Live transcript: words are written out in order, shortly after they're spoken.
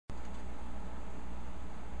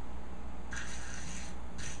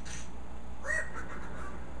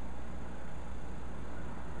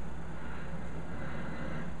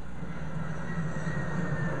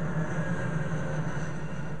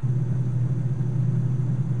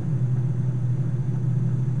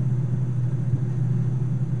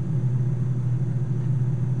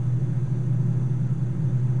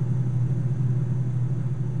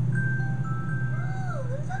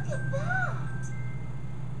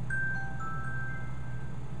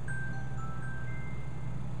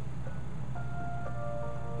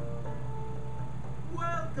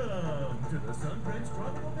the sun-drenched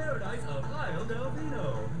tropical paradise of Isle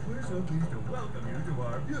Delfino. We're so pleased to welcome you to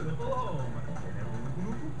our beautiful home.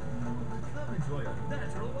 Come enjoy a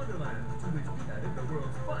natural wonderland to which we added the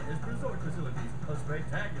world's finest resort facilities, a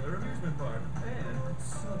spectacular amusement park, and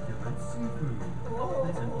succulent seafood. All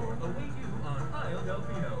this and more await you on Isle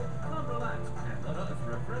Delfino. Come relax and let us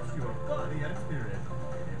refresh your body and spirit.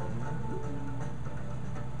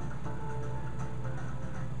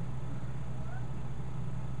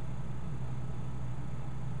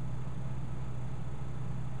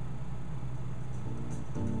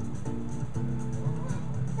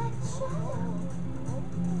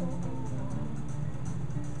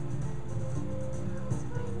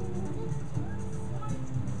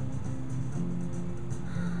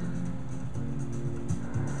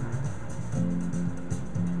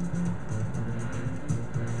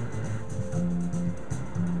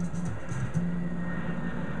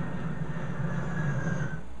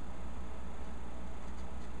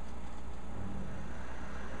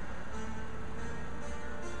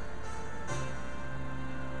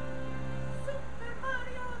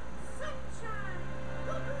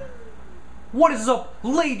 What is up,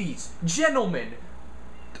 ladies, gentlemen,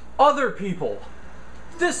 other people?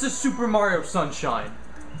 This is Super Mario Sunshine.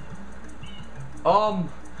 I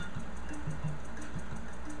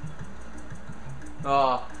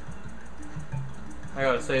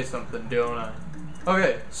gotta say something, don't I?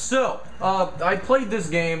 Okay, so, I played this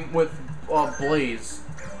game with, Blaze.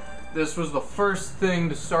 This was the first thing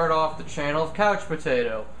to start off the channel of Couch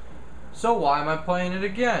Potato. So why am I playing it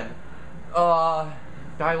again?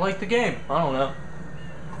 I like the game. I don't know.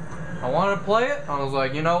 I wanted to play it. I was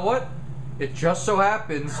like, you know what? It just so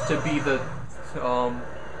happens to be the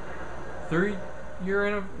 3-year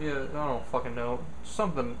anniversary. Yeah, I don't fucking know.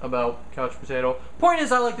 Something about Couch Potato. Point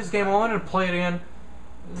is, I like this game. I wanted to play it again.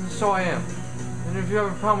 And so I am. And if you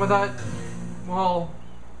have a problem with that, well,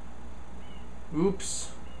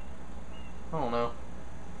 oops. I don't know.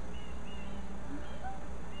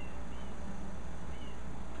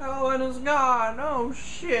 Ellen is gone. Oh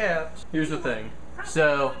shit. Here's the thing.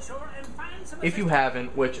 So, if you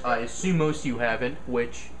haven't, which I assume most of you haven't,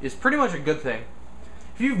 which is pretty much a good thing.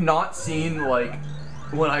 If you've not seen, like,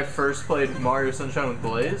 when I first played Mario Sunshine with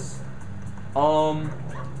Blaze, how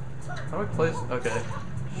do I play this? Okay.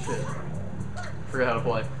 Shit. Forgot how to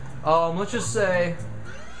play. Let's just say,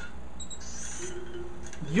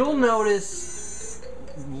 you'll notice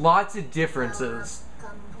lots of differences.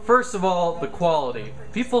 First of all, the quality.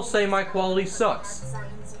 People say my quality sucks.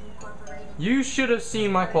 You should have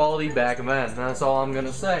seen my quality back then. That's all I'm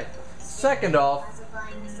gonna say. Second off,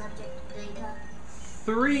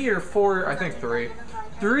 3 or 4, I think 3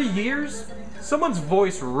 years, someone's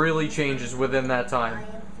voice really changes within that time.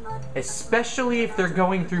 Especially if they're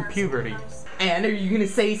going through puberty. And are you gonna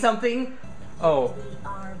say something? Oh,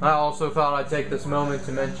 I also thought I'd take this moment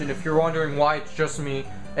to mention, if you're wondering why it's just me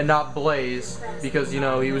and not Blaze, because, you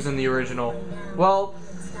know, he was in the original. Well,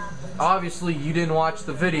 obviously you didn't watch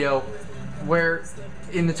the video where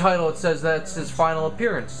in the title it says that's his final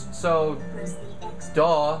appearance. So,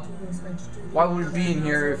 duh. Why would it be in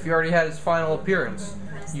here if he already had his final appearance?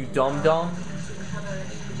 You dum-dum.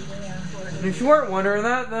 And if you weren't wondering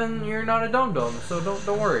that, then you're not a dum-dum, so don't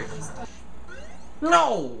worry.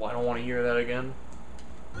 No! I don't want to hear that again.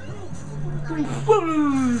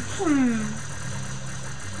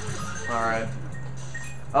 Alright.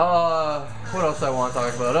 What else I want to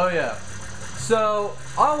talk about? Oh yeah. So,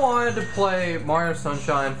 I wanted to play Mario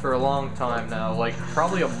Sunshine for a long time now, like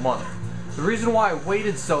probably a month. The reason why I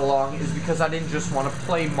waited so long is because I didn't just want to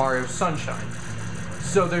play Mario Sunshine.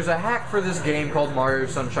 So there's a hack for this game called Mario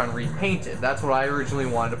Sunshine Repainted. That's what I originally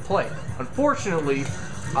wanted to play. Unfortunately,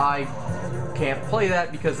 I can't play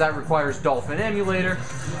that because that requires Dolphin Emulator,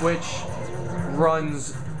 which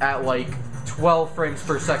runs at like 12 frames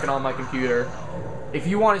per second on my computer. If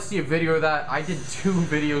you want to see a video of that, I did 2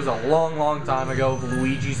 videos a long time ago of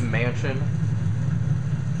Luigi's Mansion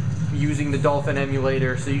using the Dolphin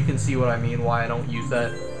Emulator, so you can see what I mean, why I don't use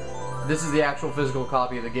that. This is the actual physical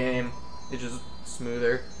copy of the game. It's just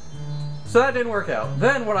smoother. So that didn't work out.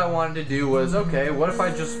 Then what I wanted to do was, okay, what if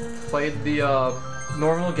I just played the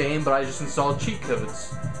normal game, but I just installed cheat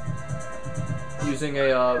codes using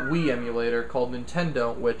a Wii emulator called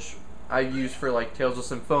Nintendo, which I use for like Tales of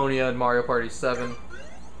Symphonia and Mario Party 7.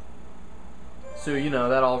 So, you know,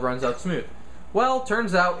 that all runs out smooth. Well,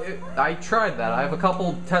 turns out I tried that. I have a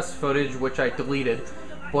couple test footage which I deleted,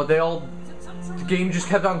 but the game just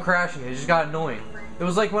kept on crashing. It just got annoying. It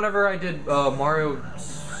was like whenever I did Mario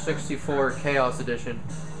 64 Chaos Edition.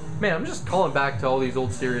 Man, I'm just calling back to all these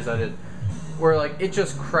old series I did, where like it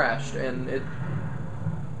just crashed, and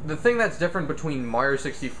the thing that's different between Mario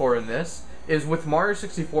 64 and this is with Mario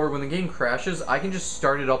 64, when the game crashes, I can just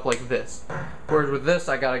start it up like this. Whereas with this,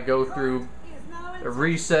 I gotta go through a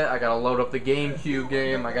reset, I gotta load up the GameCube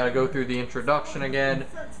game, I gotta go through the introduction again.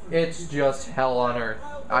 It's just hell on earth.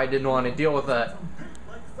 I didn't want to deal with that.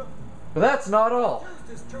 But that's not all.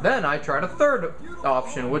 Then I tried a third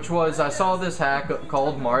option, which was I saw this hack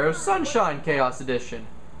called Mario Sunshine Chaos Edition.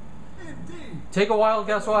 Take a wild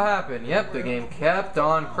guess what happened. Yep, the game kept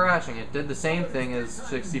on crashing. It did the same thing as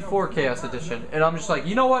 64 Chaos Edition. And I'm just like,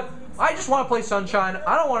 you know what? I just want to play Sunshine.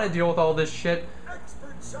 I don't want to deal with all this shit.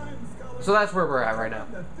 So that's where we're at right now.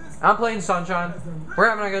 I'm playing Sunshine. We're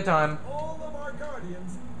having a good time. All of our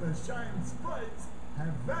guardians, the Shine Sprites,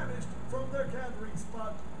 have vanished from their gathering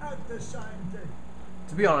spot at the Shine Gate.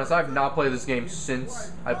 To be honest, I've not played this game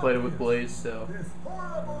since I played it with Blaze, so This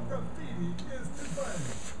horrible graffiti is to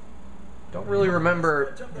blame. don't really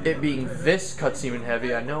remember it being this cutscene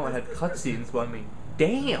heavy. I know it had cutscenes, but I mean,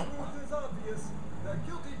 damn. It is obvious. The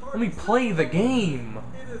guilty Let me party. play the game.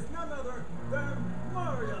 It is none other than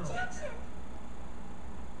Mario.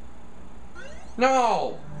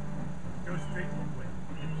 No! Go straight to the win.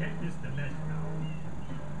 You can't miss the magic hour.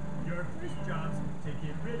 Your first job's to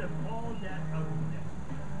get rid of all that ugliness.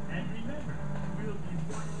 And remember, we'll be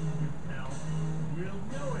watching you, pal. We'll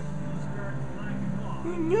know if you start slacking off.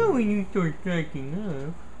 know when you start tracking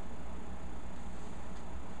up.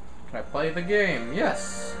 Can I play the game?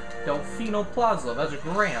 Yes. Delfino Plaza, that's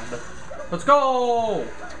grand. Let's go!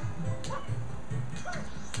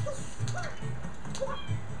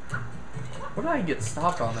 What did I get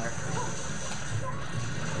stopped on there?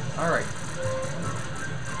 Alright.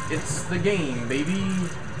 It's the game, baby.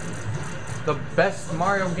 The best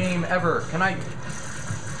Mario game ever. Can I...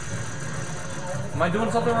 Am I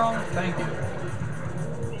doing something wrong? Thank you.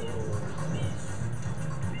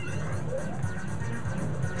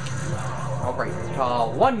 Alright,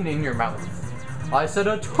 1 in your mouth. I said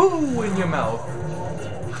a 2 in your mouth.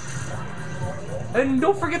 And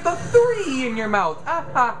don't forget the 3 in your mouth. Ah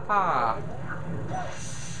ha ha.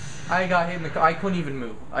 I got hit in the... I couldn't even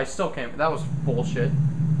move. I still can't. That was bullshit.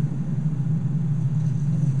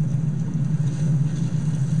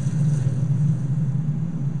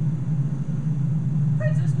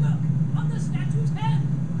 Princess, look! On the statue's head!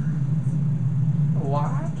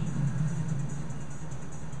 What?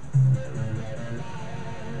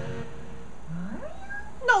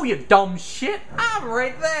 No, you dumb shit! I'm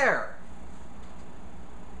right there!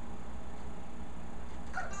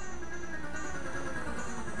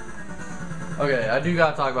 Okay, I do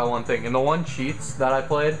gotta talk about one thing. In the one cheats that I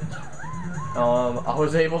played, I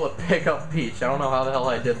was able to pick up Peach. I don't know how the hell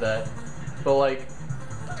I did that. But, like,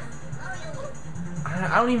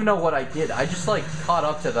 I don't even know what I did. I just, like, caught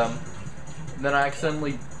up to them. And then I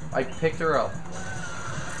picked her up.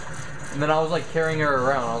 And then I was, like, carrying her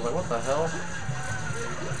around. I was like, what the hell?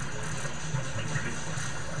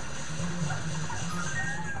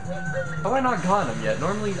 How have I not gotten him yet?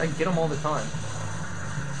 Normally, I get him all the time.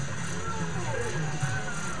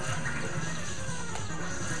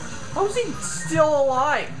 How is he still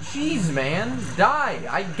alive? Jeez, man. Die.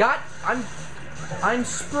 I'm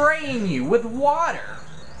spraying you with water.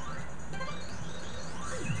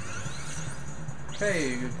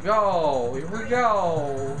 Okay, go. Here we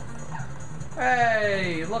go.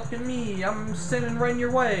 Hey, look at me. I'm sitting right in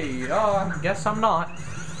your way. Oh, I guess I'm not.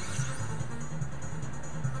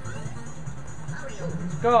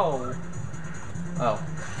 Go. Oh.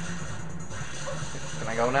 Can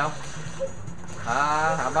I go now?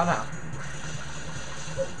 How about now?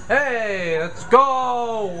 Hey, let's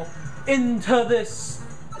go into this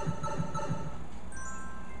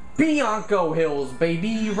Bianco Hills,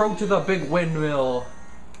 baby. Road to the big windmill.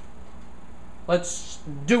 Let's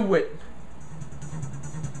do it.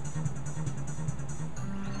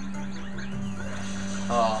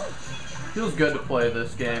 Feels good to play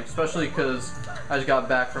this game, especially because I just got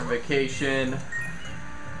back from vacation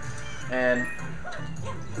and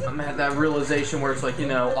I'm at that realization where it's like, you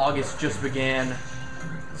know, August just began.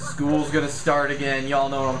 School's gonna start again. Y'all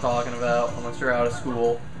know what I'm talking about, unless you're out of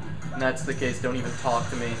school. And that's the case, don't even talk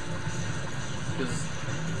to me. Because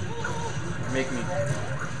you make me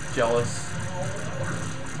jealous.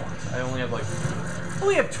 I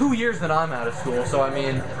only have 2 years that I'm out of school, so I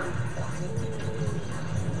mean,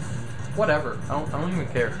 whatever. I don't even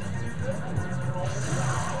care.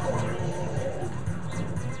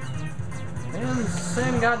 Man,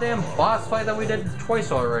 same goddamn boss fight that we did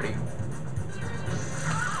twice already.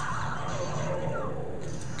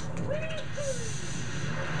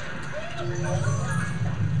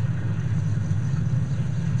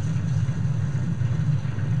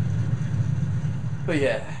 But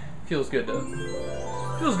yeah. Feels good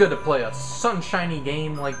to play a sunshiny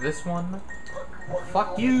game like this one.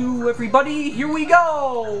 Fuck you, everybody! Here we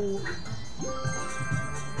go!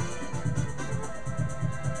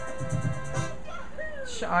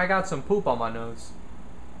 I got some poop on my nose.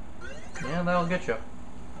 Yeah, that'll get you.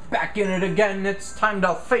 Back in it again. It's time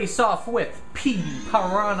to face off with P.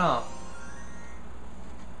 Piranha.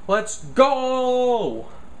 Let's go!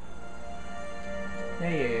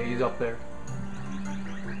 Yeah, he's up there.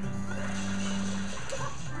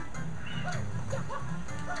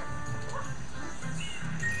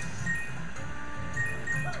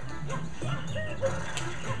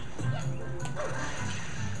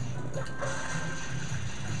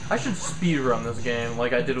 I should speedrun this game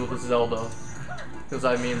like I did with Zelda. Because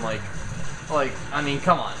I mean, I mean,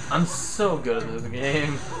 come on. I'm so good at this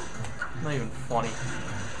game. Not even funny.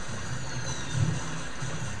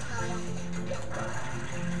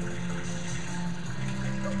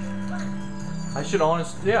 I should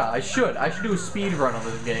I should do a speedrun of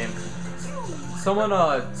this game.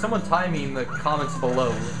 Someone time me in the comments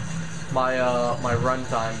below my my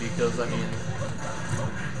runtime, because I mean,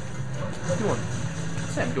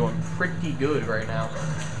 I'm doing pretty good right now.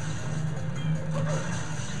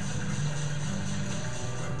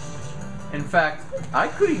 In fact, I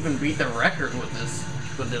could even beat the record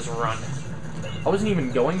with this run. I wasn't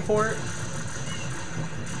even going for it,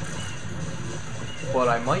 but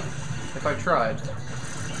I might if I tried.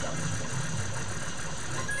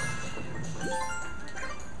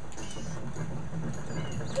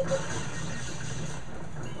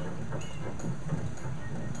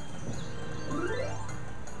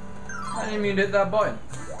 I didn't mean to hit that button.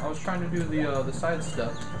 I was trying to do the side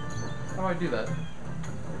step. How do I do that?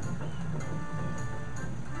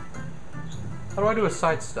 How do I do a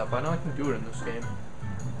side step? I know I can do it in this game.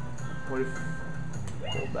 What if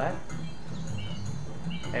hold that?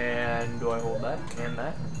 And do I hold that and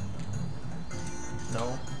that?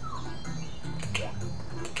 No.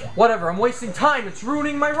 Whatever, I'm wasting time. It's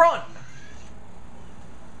ruining my run.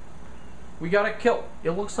 We gotta kill.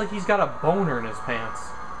 It looks like he's got a boner in his pants.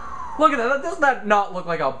 Look at that. Doesn't that not look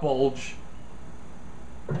like a bulge?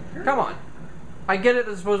 Come on. I get it,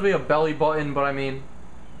 there's supposed to be a belly button, but I mean,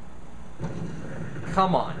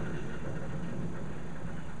 come on.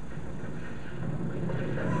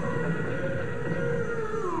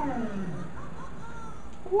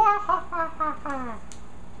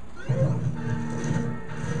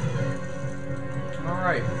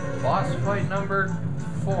 Alright, boss fight number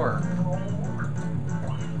 4.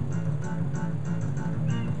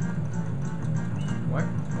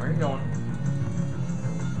 Where are you going?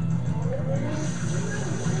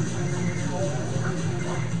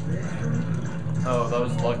 Oh, that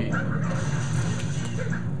was lucky.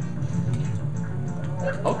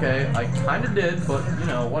 Okay, I kinda did, but, you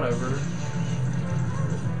know, whatever.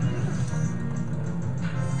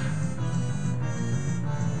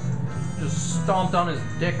 Just stomped on his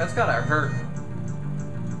dick. That's gotta hurt.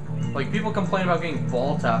 Like, people complain about getting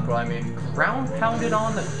ball tapped, but I mean, ground pounded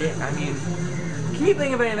on the dick. I mean, can you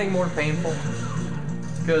think of anything more painful?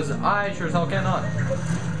 Because I sure as hell cannot.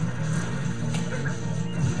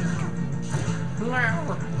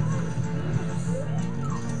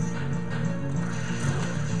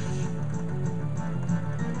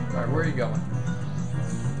 Alright, where are you going?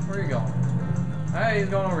 Where are you going? Hey, he's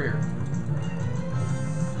going over here.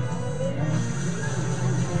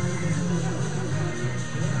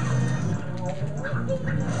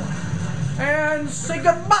 And say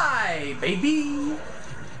goodbye, baby!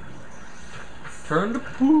 Turn to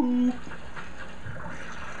poo.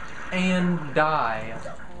 And die.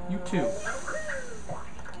 You too.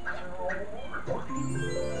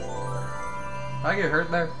 I get hurt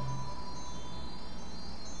there?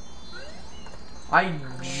 I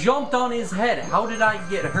jumped on his head. How did I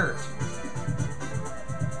get hurt?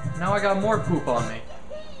 Now I got more poop on me.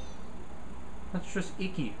 That's just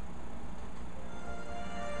icky.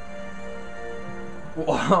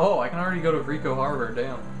 Whoa, I can already go to Rico Harbor,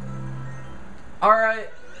 damn. Alright,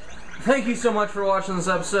 thank you so much for watching this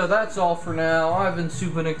episode. That's all for now. I've been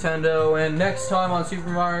Super Nintendo, and next time on Super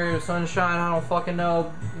Mario Sunshine, I don't fucking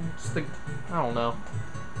know. I don't know.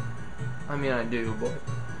 I mean, I do, but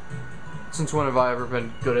since when have I ever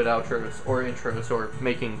been good at outros, or intros, or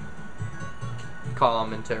making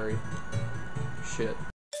commentary? Shit.